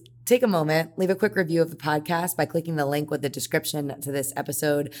 Please take a moment, leave a quick review of the podcast by clicking the link with the description to this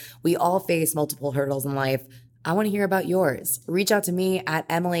episode. We all face multiple hurdles in life. I want to hear about yours. Reach out to me at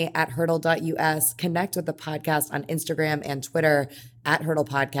emily@hurdle.us. Connect with the podcast on Instagram and Twitter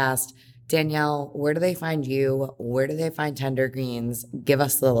 @hurdlepodcast. Danielle, where do they find you? Where do they find Tender Greens? Give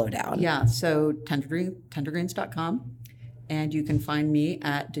us the lowdown. Yeah, so tendergreens.com. And you can find me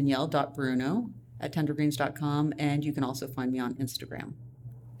at danielle.bruno at tendergreens.com. And you can also find me on Instagram.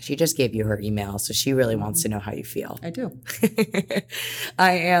 She just gave you her email, so she really wants to know how you feel. I do.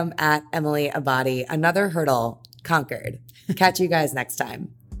 I am at Emily Abadi. Another hurdle conquered. Catch you guys next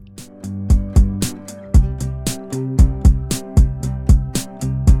time.